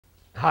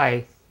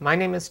Hi, my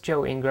name is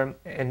Joe Ingram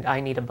and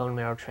I need a bone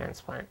marrow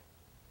transplant.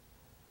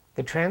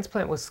 The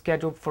transplant was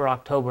scheduled for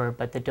October,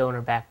 but the donor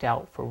backed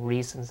out for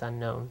reasons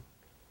unknown.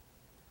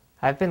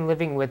 I've been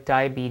living with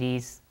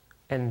diabetes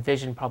and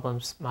vision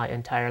problems my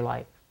entire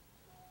life.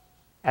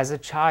 As a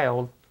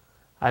child,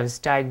 I was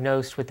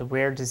diagnosed with a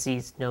rare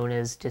disease known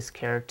as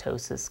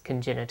dyskeratosis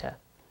congenita,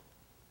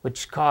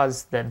 which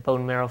caused the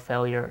bone marrow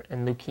failure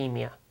and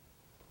leukemia.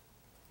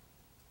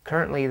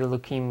 Currently, the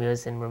leukemia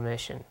is in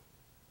remission.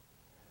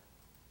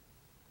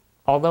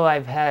 Although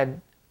I've had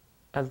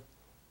a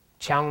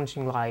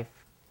challenging life,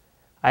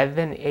 I've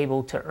been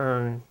able to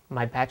earn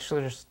my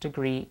bachelor's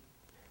degree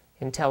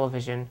in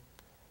television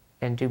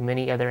and do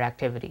many other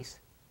activities.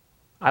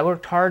 I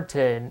worked hard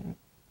to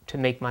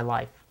make my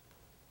life.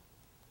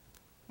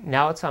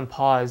 Now it's on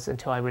pause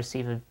until I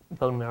receive a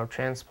bone marrow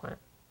transplant.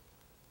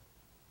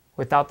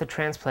 Without the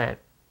transplant,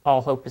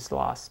 all hope is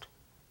lost.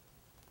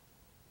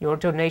 Your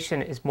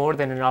donation is more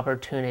than an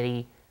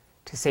opportunity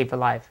to save a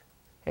life.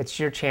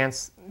 It's your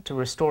chance to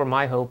restore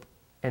my hope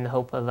and the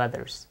hope of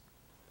others.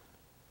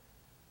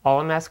 All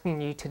I'm asking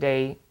you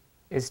today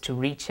is to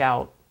reach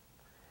out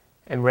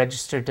and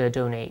register to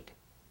donate.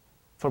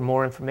 For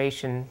more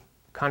information,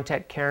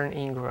 contact Karen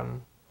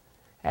Ingram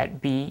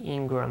at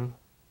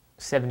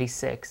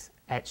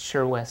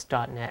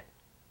bingram76@surewest.net.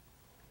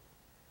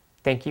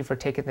 Thank you for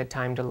taking the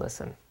time to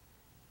listen.